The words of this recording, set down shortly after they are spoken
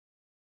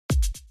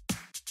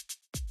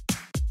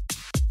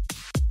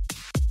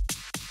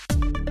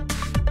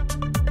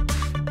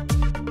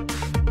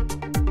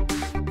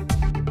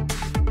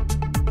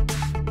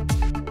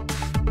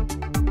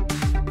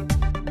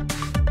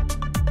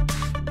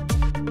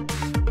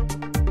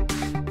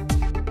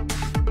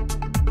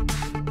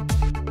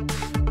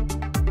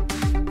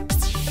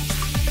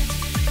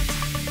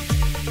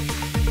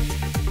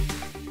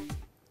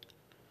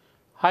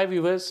Hi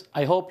viewers,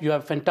 I hope you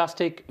have a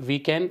fantastic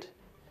weekend.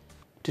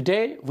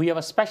 Today we have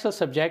a special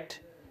subject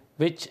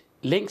which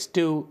links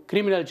to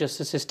criminal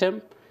justice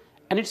system,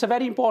 and it's a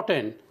very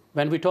important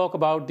when we talk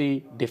about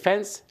the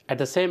defense. At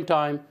the same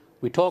time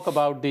we talk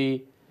about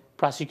the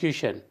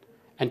prosecution,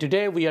 and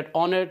today we are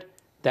honored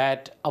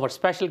that our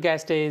special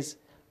guest is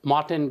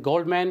Martin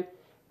Goldman.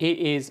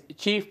 He is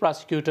Chief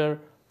Prosecutor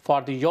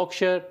for the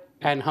Yorkshire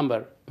and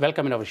Humber.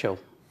 Welcome in our show.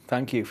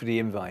 Thank you for the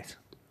invite.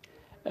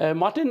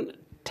 Martin,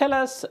 tell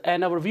us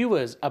and our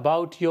viewers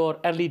about your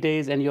early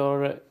days and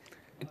your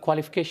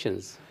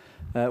qualifications.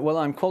 Well,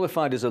 I'm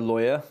qualified as a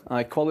lawyer.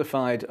 I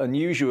qualified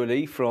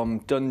unusually from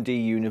Dundee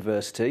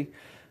University.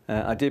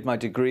 I did my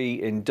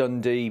degree in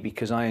Dundee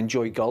because I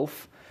enjoy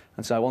golf,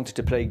 and so I wanted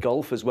to play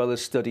golf as well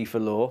as study for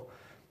law.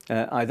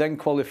 I then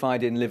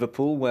qualified in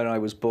Liverpool, where I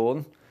was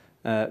born,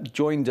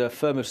 joined a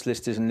firm of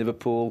solicitors in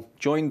Liverpool,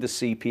 joined the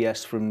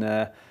CPS from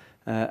there,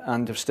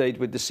 and have stayed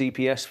with the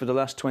CPS for the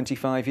last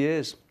 25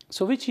 years.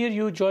 So which year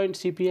you joined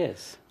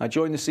CPS? I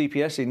joined the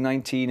CPS in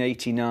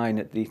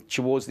 1989,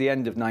 towards the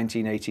end of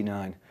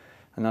 1989.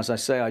 And as I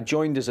say, I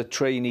joined as a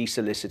trainee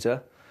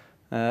solicitor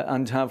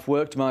and have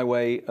worked my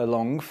way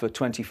along for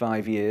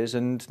 25 years,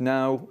 and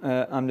now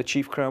I'm the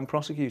Chief Crown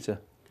Prosecutor.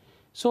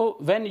 So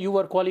when you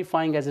were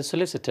qualifying as a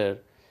solicitor,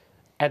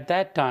 at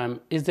that time,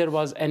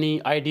 was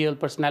any ideal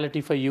personality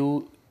for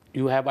you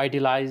have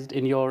idealized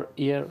in your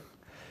ear?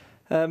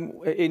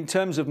 In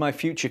terms of my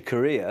future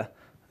career,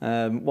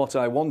 what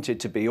I wanted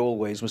to be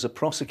always was a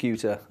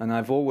prosecutor, and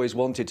I've always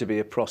wanted to be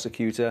a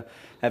prosecutor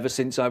ever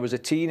since I was a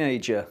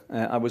teenager.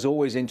 I was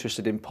always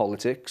interested in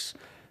politics.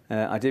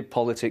 I did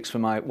politics for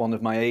one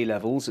of my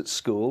A-levels at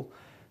school,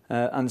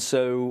 and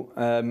so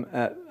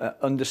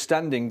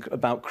understanding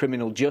about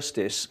criminal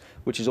justice,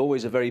 which is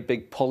always a very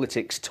big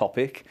politics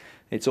topic,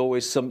 it's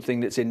always something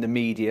that's in the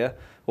media,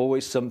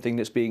 always something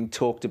that's being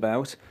talked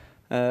about,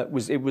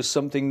 it was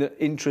something that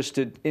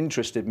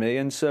interested me,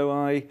 and so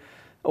I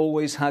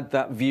always had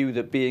that view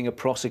that being a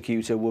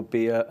prosecutor would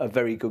be a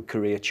very good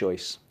career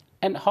choice.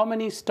 And how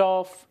many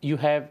staff you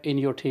have in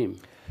your team?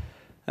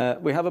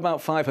 We have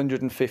about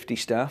 550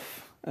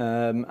 staff,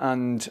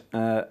 and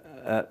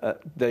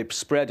they've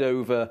spread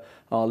over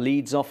our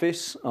Leeds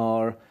office,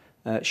 our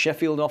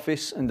Sheffield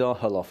office and our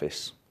Hull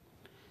office.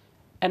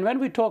 And when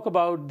we talk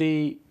about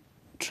the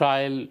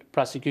trial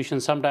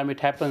prosecution, sometimes it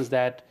happens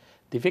that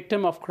the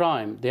victim of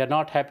crime, they are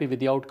not happy with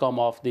the outcome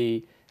of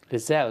the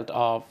result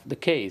of the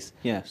case.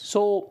 Yes.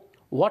 So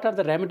what are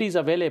the remedies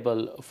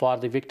available for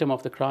the victim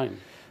of the crime?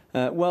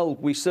 Well,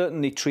 we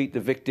certainly treat the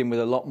victim with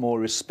a lot more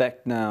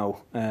respect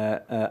now,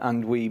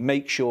 and we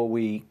make sure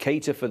we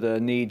cater for their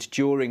needs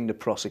during the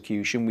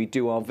prosecution. We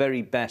do our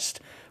very best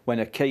when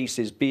a case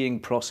is being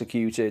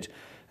prosecuted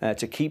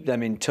to keep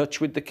them in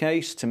touch with the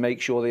case, to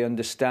make sure they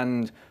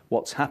understand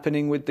what's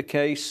happening with the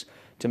case,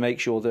 to make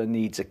sure their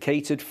needs are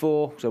catered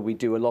for. So we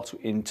do a lot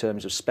in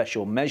terms of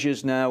special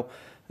measures now.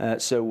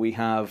 So we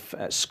have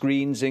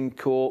screens in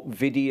court,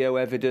 video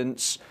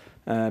evidence,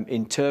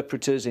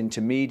 interpreters,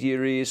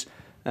 intermediaries.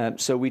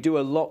 So we do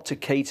a lot to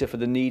cater for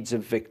the needs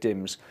of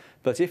victims.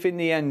 But if in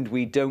the end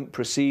we don't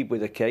proceed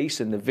with a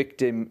case and the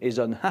victim is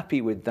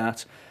unhappy with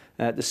that,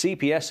 the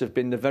CPS have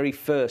been the very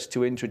first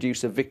to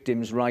introduce a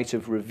victim's right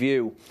of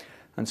review.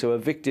 And so a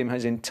victim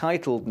has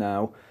entitled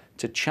now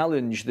to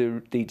challenge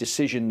the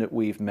decision that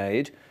we've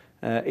made.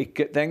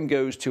 It then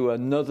goes to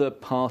another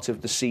part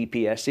of the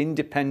CPS,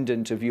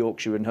 independent of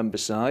Yorkshire and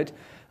Humberside,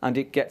 and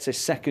it gets a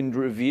second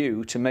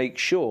review to make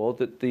sure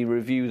that the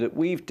review that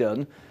we've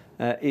done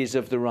is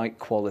of the right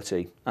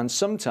quality. And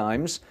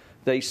sometimes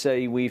they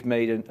say we've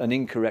made an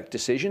incorrect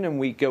decision and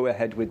we go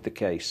ahead with the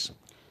case.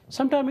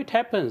 Sometimes it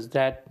happens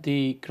that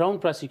the Crown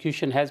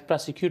prosecution has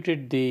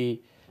prosecuted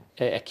the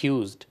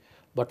accused,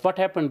 but what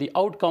happened, the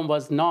outcome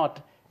was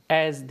not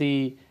as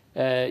the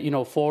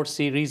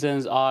foresee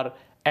reasons or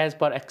as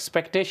per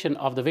expectation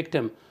of the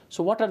victim.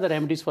 So what are the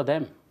remedies for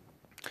them?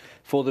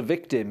 For the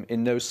victim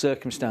in those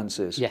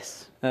circumstances?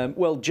 Yes.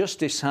 Well,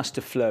 justice has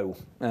to flow.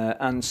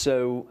 And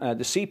so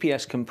the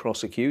CPS can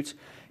prosecute.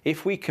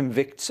 If we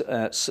convict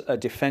a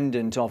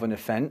defendant of an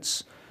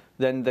offence,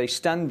 then they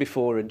stand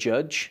before a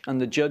judge and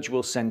the judge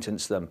will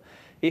sentence them.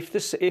 If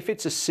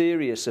it's a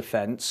serious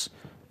offence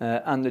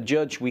and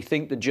we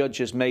think the judge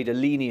has made a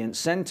lenient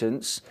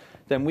sentence,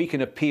 then we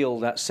can appeal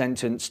that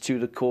sentence to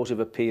the Court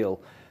of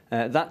Appeal.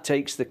 That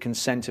takes the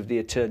consent of the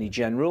Attorney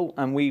General,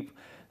 and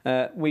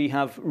we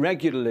have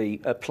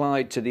regularly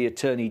applied to the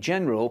Attorney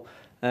General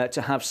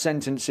to have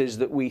sentences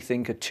that we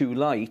think are too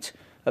light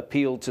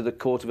appealed to the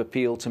Court of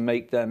Appeal to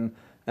make them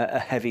a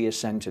heavier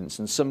sentence,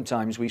 and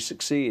sometimes we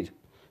succeed.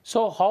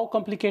 So how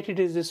complicated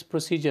is this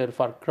procedure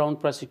for Crown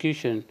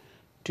prosecution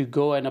to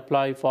go and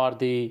apply for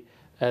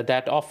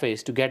that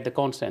office to get the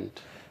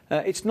consent?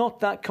 It's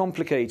not that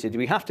complicated.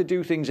 We have to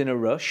do things in a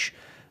rush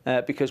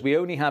because we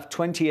only have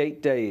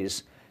 28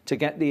 days to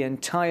get the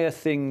entire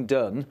thing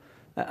done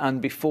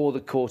and before the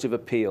Court of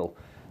Appeal.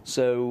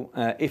 So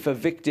if a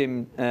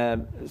victim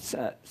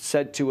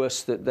said to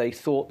us that they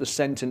thought the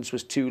sentence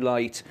was too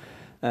light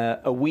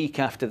a week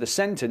after the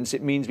sentence,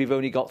 it means we've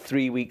only got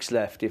 3 weeks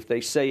left. If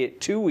they say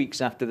it 2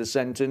 weeks after the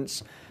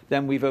sentence,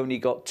 then we've only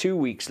got 2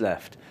 weeks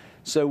left.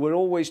 So we're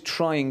always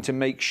trying to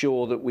make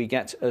sure that we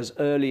get as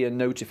early a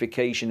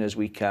notification as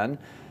we can,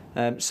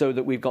 so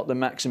that we've got the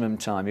maximum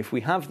time. If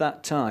we have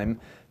that time,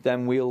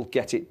 then we'll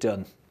get it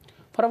done.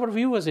 For our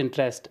viewers'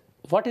 interest,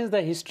 what is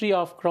the history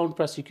of Crown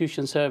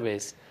Prosecution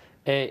Service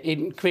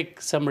in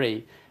quick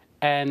summary,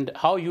 and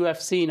how you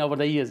have seen over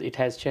the years it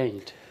has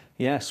changed?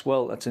 Yes,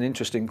 well, that's an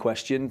interesting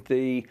question.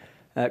 The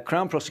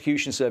Crown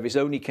Prosecution Service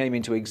only came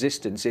into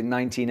existence in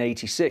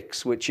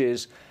 1986, which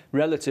is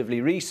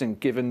relatively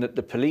recent given that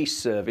the police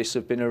service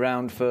have been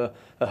around for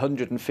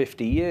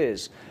 150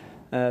 years.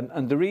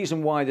 And the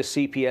reason why the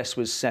CPS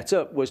was set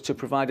up was to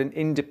provide an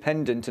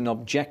independent and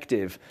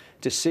objective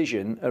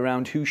decision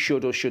around who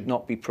should or should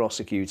not be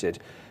prosecuted,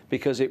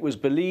 because it was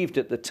believed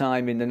at the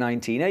time in the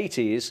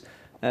 1980s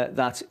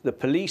that the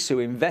police who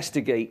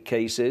investigate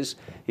cases,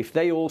 if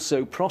they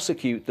also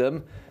prosecute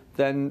them,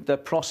 then they're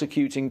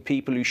prosecuting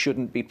people who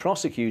shouldn't be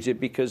prosecuted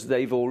because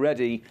they've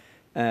already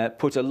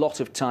put a lot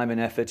of time and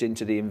effort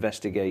into the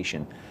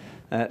investigation.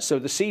 So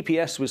the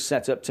CPS was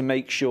set up to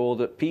make sure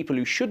that people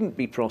who shouldn't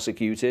be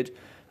prosecuted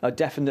are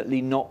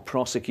definitely not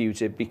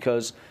prosecuted,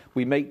 because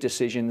we make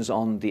decisions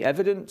on the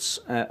evidence,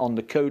 on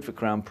the code for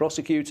Crown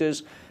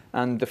prosecutors,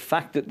 and the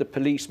fact that the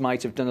police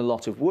might have done a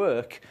lot of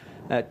work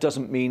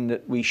doesn't mean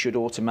that we should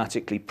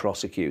automatically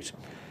prosecute.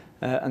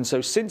 And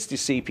so since the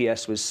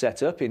CPS was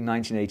set up in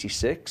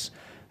 1986,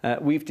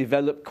 we've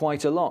developed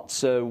quite a lot.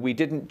 So we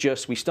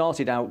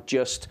started out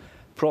just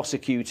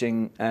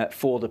prosecuting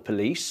for the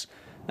police,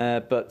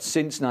 but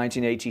since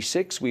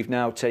 1986 we've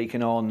now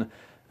taken on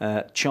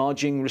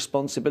charging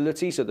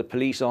responsibility, so the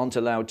police aren't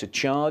allowed to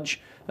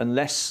charge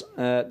unless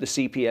the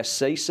CPS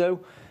say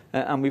so.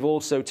 And we've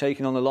also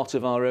taken on a lot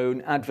of our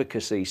own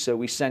advocacy, so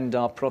we send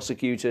our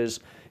prosecutors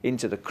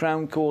into the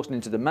Crown Court and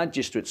into the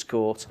Magistrates'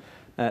 Court.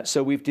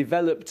 So we've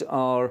developed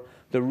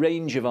the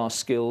range of our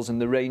skills and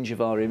the range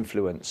of our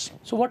influence.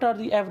 So what are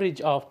the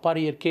average of per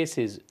year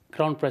cases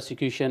Crown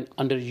prosecution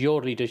under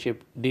your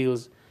leadership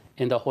deals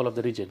in the whole of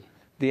the region?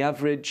 The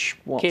average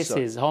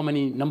cases, how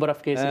many number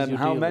of cases you deal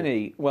How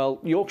many? with? Well,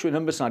 Yorkshire and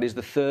Humberside is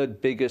the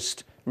third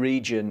biggest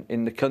region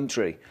in the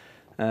country.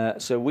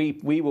 So we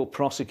will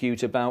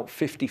prosecute about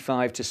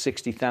 55 to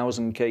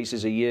 60,000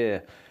 cases a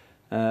year.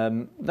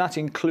 That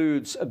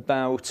includes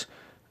about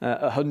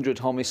 100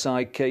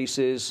 homicide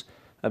cases,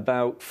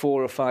 about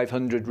 400 or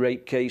 500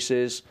 rape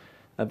cases,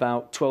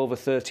 about 12 or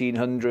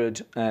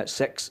 1300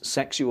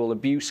 sexual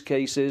abuse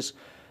cases,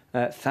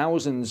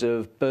 thousands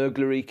of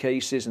burglary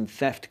cases and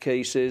theft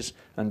cases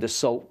and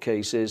assault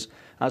cases,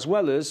 as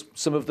well as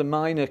some of the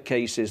minor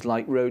cases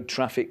like road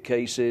traffic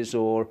cases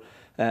or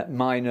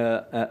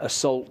minor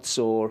assaults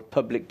or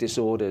public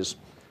disorders.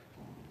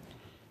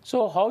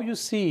 So how you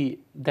see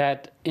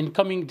that in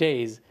coming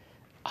days,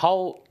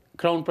 how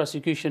Crown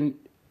prosecution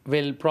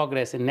will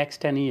progress in next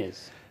 10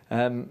 years?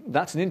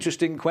 That's an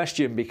interesting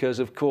question, because,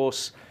 of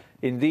course,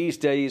 in these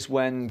days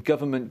when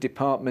government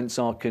departments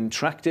are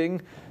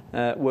contracting,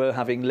 we're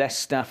having less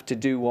staff to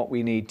do what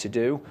we need to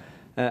do.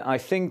 I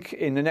think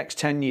in the next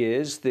 10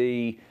 years,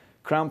 the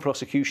Crown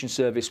Prosecution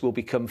Service will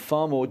become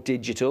far more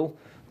digital.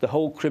 The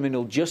whole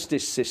criminal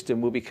justice system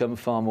will become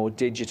far more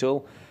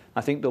digital. I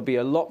think there'll be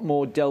a lot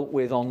more dealt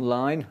with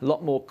online, a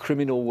lot more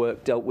criminal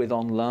work dealt with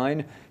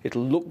online.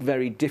 It'll look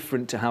very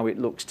different to how it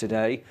looks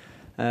today.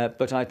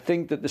 But I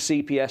think that the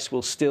CPS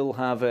will still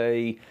have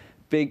a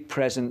big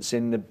presence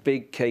in the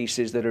big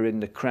cases that are in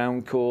the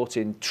Crown Court,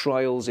 in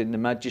trials in the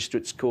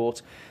Magistrates'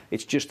 Court.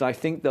 It's just, I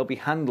think they'll be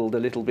handled a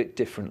little bit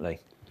differently.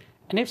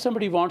 And if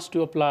somebody wants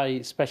to apply,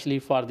 especially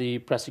for the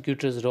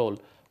prosecutor's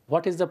role,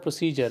 what is the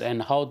procedure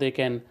and how they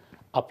can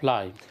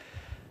apply?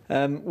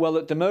 Well,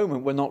 at the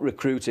moment, we're not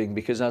recruiting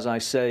because, as I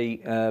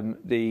say,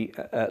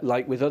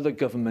 like with other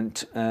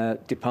government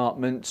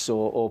departments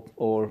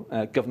or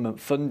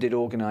government-funded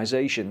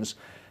organisations,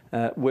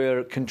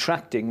 we're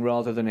contracting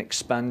rather than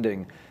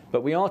expanding.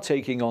 But we are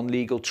taking on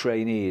legal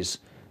trainees.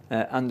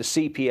 And the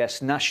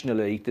CPS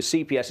nationally, the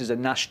CPS is a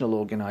national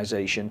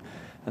organisation,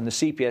 and the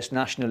CPS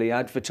nationally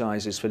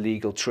advertises for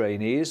legal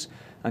trainees.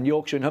 And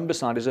Yorkshire and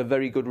Humberside has a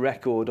very good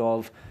record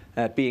of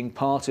being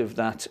part of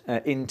that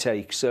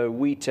intake. So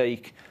we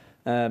take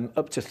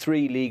up to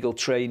 3 legal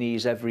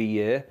trainees every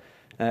year.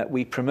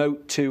 We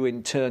promote 2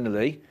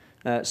 internally.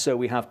 So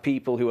we have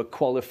people who are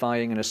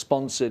qualifying and are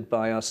sponsored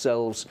by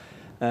ourselves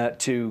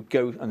to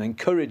go and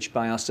encouraged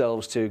by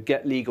ourselves to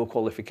get legal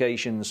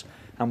qualifications,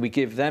 and we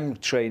give them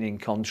training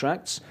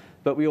contracts.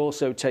 But we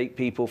also take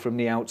people from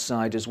the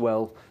outside as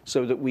well,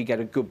 so that we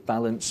get a good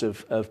balance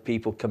of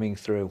people coming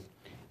through.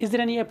 Is there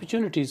any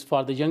opportunities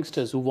for the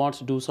youngsters who want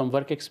to do some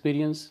work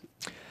experience?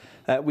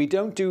 We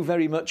don't do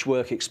very much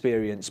work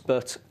experience,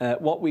 but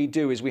what we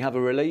do is we have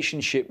a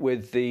relationship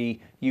with the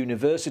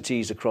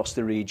universities across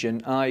the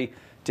region. I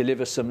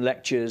deliver some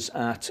lectures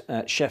at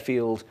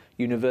Sheffield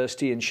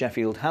University and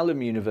Sheffield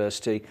Hallam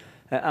University,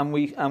 and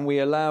we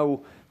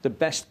allow the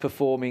best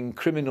performing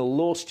criminal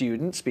law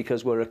students,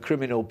 because we're a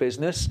criminal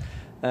business,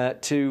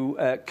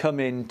 to come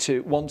in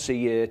to once a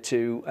year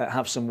to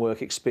have some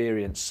work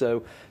experience.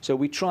 So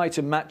we try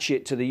to match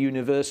it to the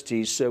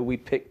universities, so we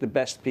pick the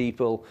best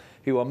people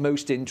who are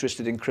most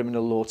interested in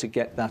criminal law to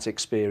get that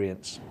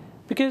experience.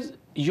 Because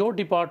your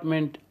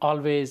department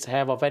always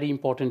have a very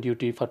important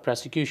duty for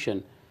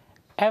prosecution.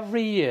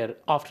 Every year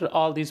after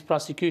all these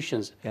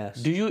prosecutions,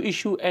 Yes. do you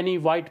issue any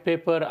white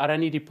paper or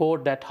any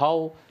report that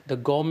how the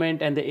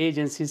government and the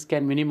agencies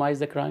can minimize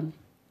the crime?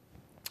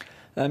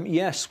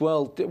 Yes,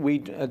 well,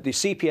 the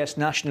CPS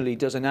nationally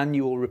does an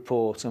annual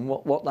report, and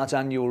what that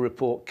annual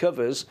report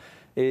covers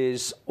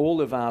is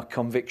all of our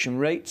conviction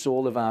rates,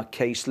 all of our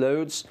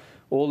caseloads,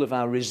 all of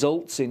our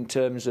results in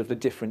terms of the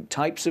different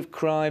types of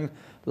crime,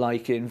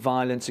 like in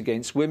violence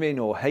against women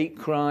or hate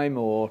crime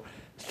or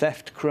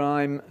theft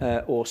crime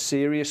or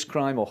serious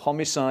crime or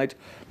homicide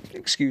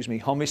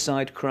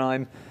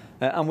crime.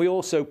 And we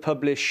also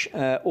publish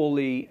all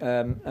the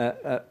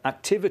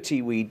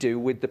activity we do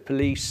with the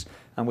police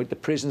and with the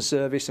prison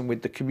service and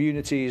with the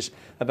communities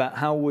about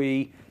how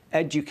we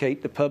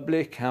educate the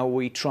public, how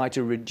we try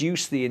to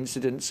reduce the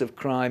incidence of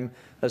crime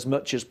as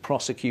much as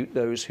prosecute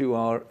those who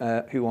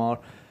are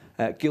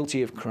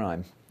guilty of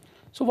crime.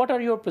 So what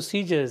are your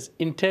procedures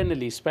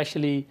internally,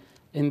 especially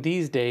in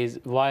these days,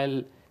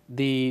 while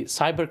the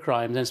cyber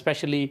crimes and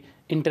especially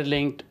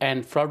interlinked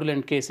and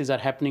fraudulent cases are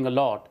happening a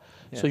lot?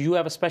 Yeah. So you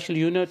have a special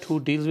unit who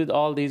deals with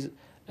all these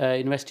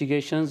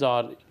investigations,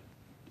 or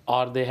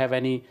they have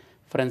any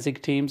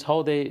forensic teams?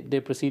 How they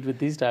proceed with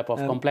these type of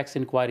complex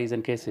inquiries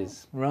and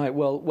cases? Right.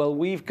 Well,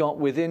 we've got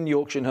within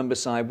Yorkshire and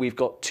Humberside, we've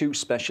got two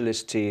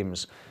specialist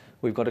teams.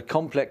 We've got a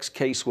complex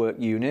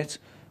casework unit,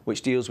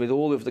 which deals with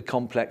all of the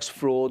complex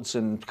frauds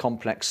and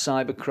complex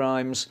cyber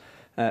crimes,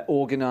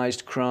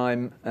 organised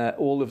crime,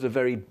 all of the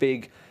very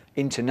big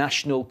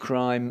international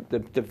crime,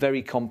 the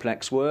very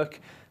complex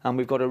work. And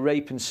we've got a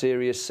rape and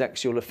serious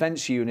sexual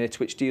offence unit,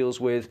 which deals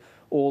with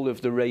all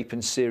of the rape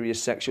and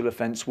serious sexual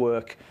offence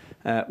work,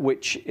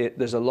 which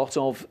there's a lot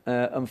of,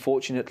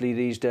 unfortunately,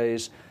 these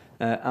days,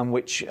 and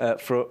which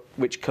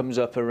comes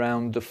up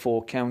around the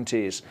 4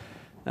 counties.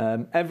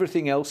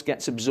 Everything else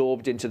gets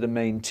absorbed into the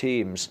main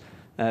teams.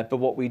 But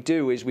what we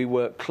do is we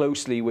work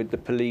closely with the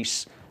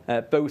police,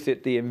 both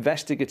at the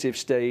investigative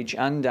stage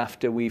and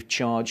after we've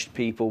charged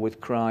people with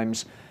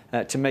crimes,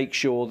 to make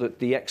sure that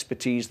the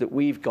expertise that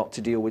we've got to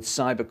deal with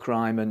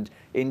cybercrime and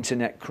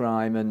internet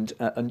crime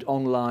and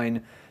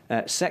online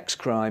sex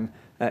crime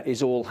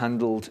is all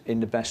handled in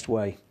the best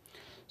way.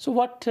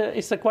 So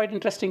it's a quite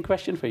interesting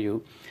question for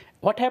you.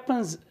 What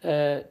happens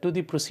to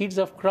the proceeds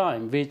of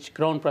crime which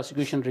Crown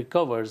prosecution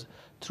recovers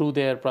through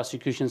their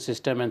prosecution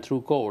system and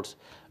through courts?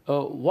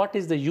 What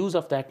is the use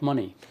of that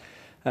money?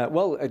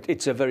 Well,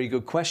 it's a very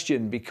good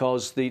question,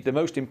 because the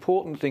most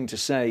important thing to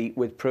say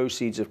with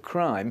proceeds of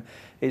crime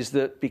is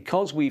that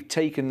because we've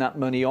taken that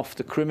money off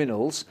the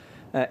criminals,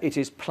 it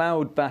is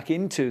ploughed back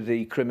into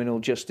the criminal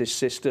justice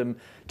system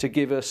to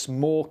give us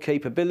more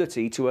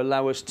capability to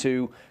allow us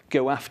to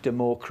go after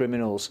more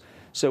criminals.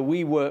 So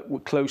we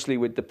work closely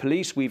with the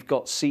police. We've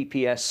got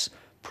CPS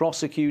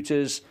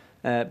prosecutors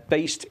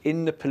based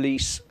in the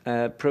police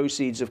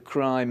proceeds of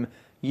crime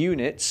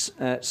units,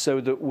 so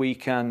that we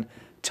can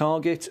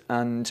target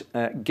and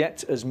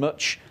get as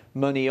much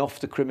money off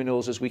the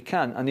criminals as we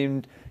can. And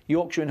in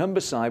Yorkshire and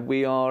Humberside,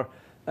 we are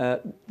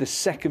the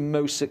second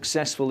most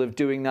successful of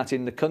doing that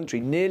in the country,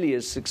 nearly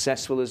as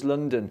successful as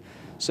London.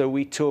 So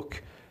we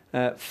took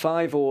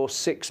 £5 or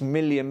 £6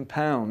 million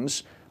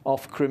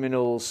off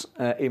criminals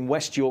in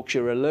West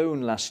Yorkshire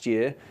alone last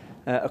year.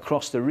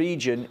 Across the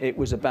region, it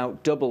was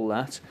about double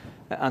that.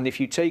 And if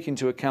you take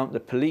into account the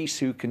police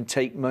who can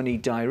take money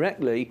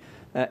directly,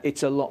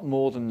 it's a lot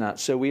more than that.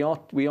 So we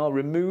are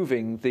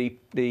removing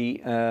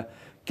the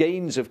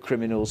gains of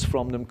criminals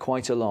from them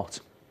quite a lot.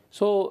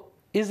 So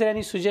is there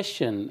any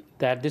suggestion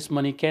that this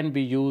money can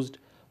be used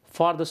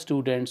for the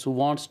students who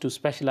wants to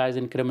specialize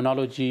in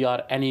criminology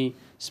or any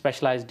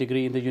specialized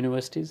degree in the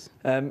universities?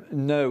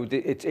 No,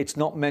 it's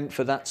not meant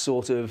for that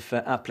sort of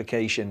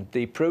application.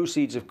 The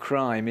proceeds of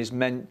crime is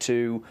meant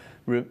to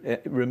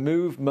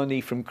remove money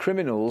from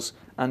criminals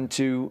and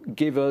to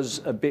give us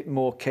a bit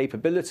more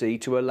capability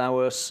to allow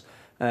us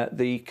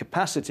the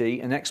capacity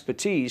and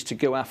expertise to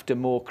go after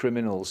more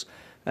criminals.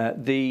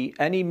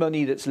 Any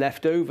money that's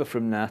left over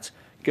from that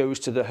goes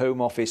to the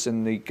Home Office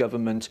and the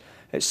government,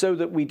 so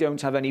that we don't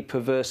have any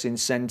perverse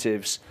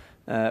incentives.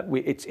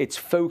 It's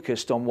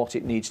focused on what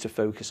it needs to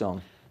focus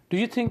on. Do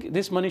you think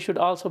this money should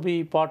also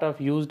be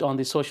used on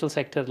the social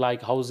sector,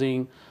 like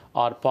housing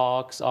or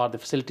parks or the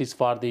facilities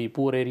for the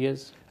poor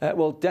areas?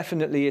 Well,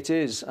 definitely it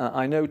is.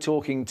 I know,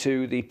 talking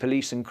to the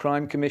police and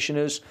crime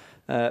commissioners,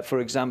 for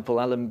example,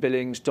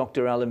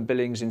 Dr. Alan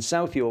Billings in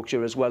South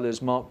Yorkshire, as well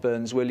as Mark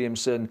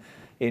Burns-Williamson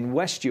in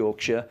West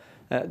Yorkshire,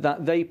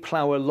 that they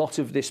plough a lot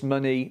of this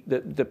money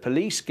that the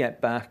police get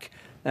back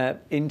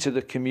into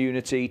the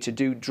community to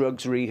do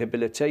drugs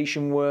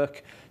rehabilitation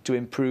work, to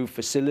improve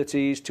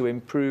facilities, to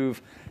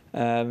improve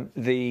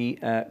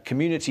the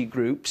community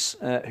groups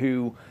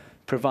who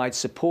provide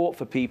support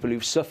for people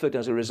who've suffered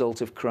as a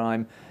result of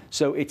crime.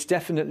 So it's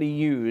definitely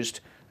used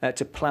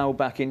to plough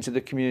back into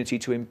the community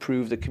to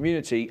improve the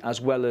community,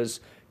 as well as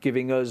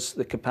giving us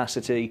the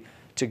capacity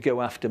to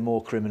go after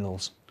more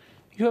criminals.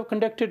 You have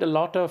conducted a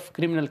lot of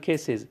criminal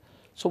cases.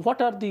 So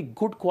what are the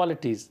good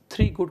qualities,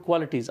 3 good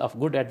qualities of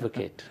good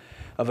advocate?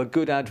 Of a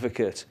good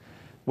advocate?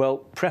 Well,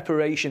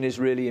 preparation is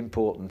really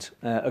important.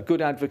 A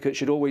good advocate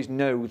should always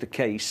know the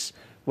case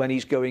when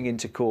he's going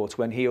into court,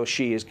 when he or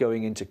she is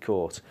going into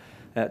court.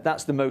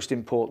 That's the most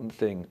important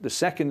thing. The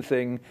second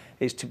thing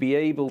is to be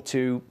able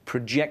to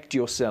project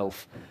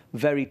yourself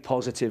very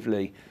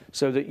positively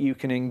so that you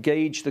can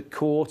engage the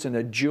court and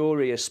a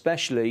jury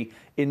especially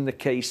in the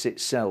case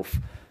itself.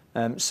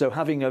 So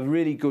having a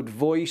really good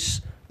voice,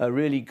 a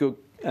really good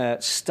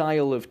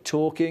style of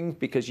talking,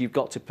 because you've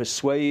got to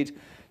persuade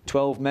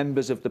 12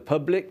 members of the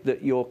public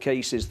that your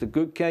case is the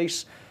good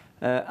case,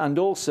 and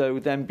also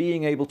then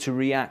being able to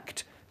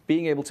react,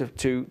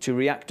 to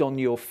react on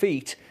your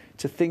feet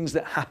to things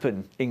that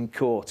happen in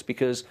court,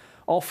 because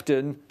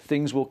often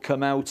things will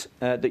come out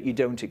that you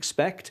don't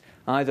expect,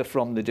 either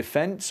from the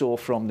defence or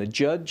from the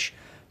judge.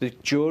 The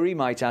jury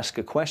might ask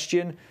a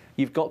question.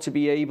 You've got to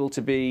be able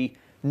to be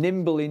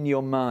nimble in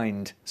your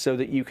mind so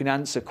that you can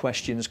answer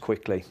questions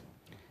quickly.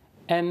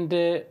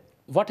 And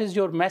what is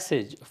your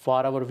message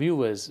for our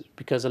viewers?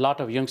 Because a lot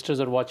of youngsters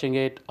are watching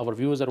it, our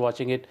viewers are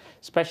watching it,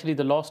 especially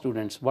the law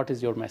students. What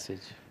is your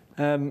message?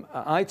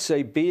 I'd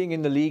say being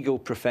in the legal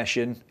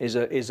profession is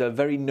a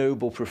very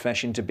noble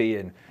profession to be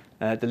in.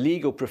 The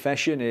legal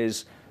profession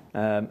is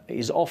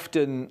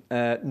often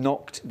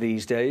knocked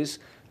these days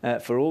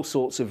for all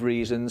sorts of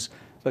reasons,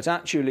 but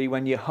actually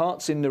when your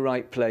heart's in the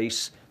right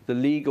place, the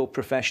legal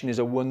profession is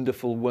a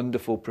wonderful,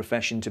 wonderful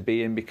profession to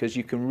be in, because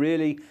you can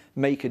really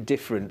make a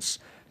difference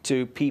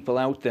to people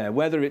out there,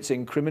 whether it's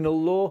in criminal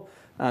law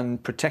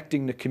and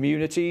protecting the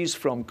communities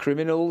from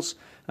criminals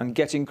and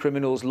getting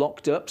criminals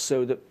locked up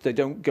so that they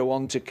don't go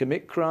on to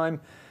commit crime,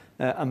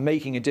 and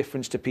making a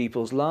difference to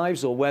people's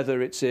lives, or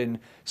whether it's in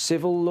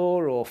civil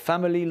law or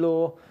family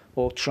law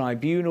or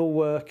tribunal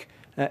work.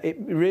 It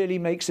really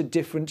makes a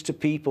difference to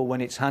people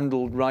when it's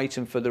handled right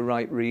and for the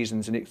right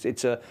reasons, and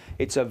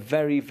it's a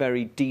very,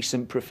 very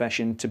decent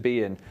profession to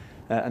be in,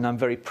 and I'm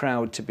very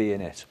proud to be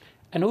in it.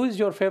 And who is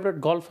your favorite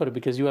golfer?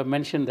 Because you have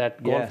mentioned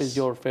that golf Yes. is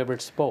your favorite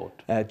sport.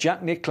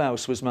 Jack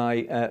Nicklaus was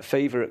my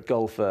favourite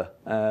golfer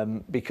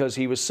because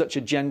he was such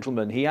a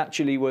gentleman. He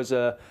actually was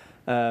a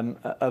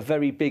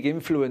very big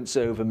influence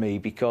over me,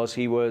 because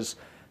he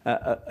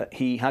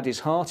had his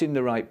heart in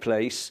the right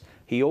place.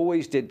 He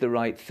always did the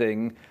right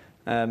thing.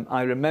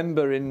 I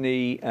remember in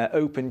the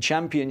Open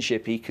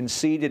Championship, he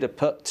conceded a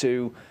putt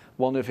to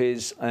one of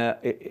his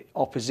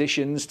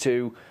oppositions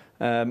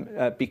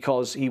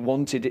because he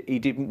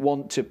didn't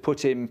want to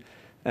put him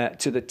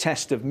to the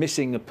test of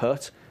missing a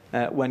putt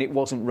when it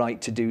wasn't right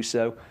to do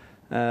so.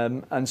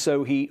 And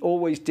so he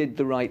always did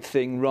the right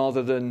thing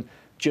rather than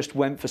just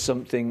went for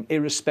something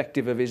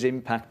irrespective of his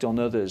impact on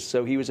others.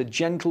 So he was a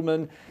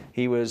gentleman,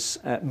 he was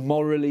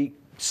morally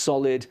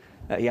solid,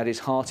 he had his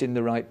heart in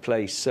the right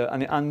place.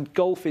 And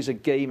golf is a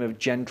game of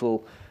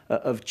gentlemanly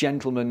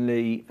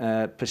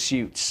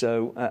pursuits.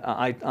 So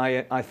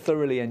I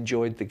thoroughly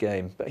enjoyed the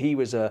game. But he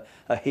was a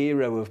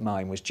hero of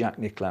mine, was Jack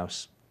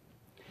Nicklaus.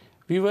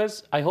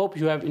 Viewers, I hope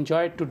you have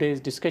enjoyed today's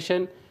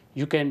discussion.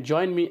 You can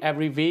join me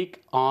every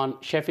week on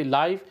Sheffield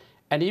Live.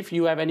 And if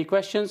you have any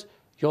questions,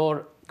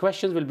 your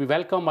questions will be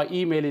welcome. My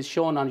email is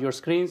shown on your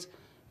screens.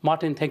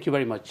 Martin, thank you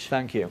very much.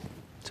 Thank you.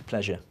 It's a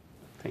pleasure.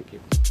 Thank you.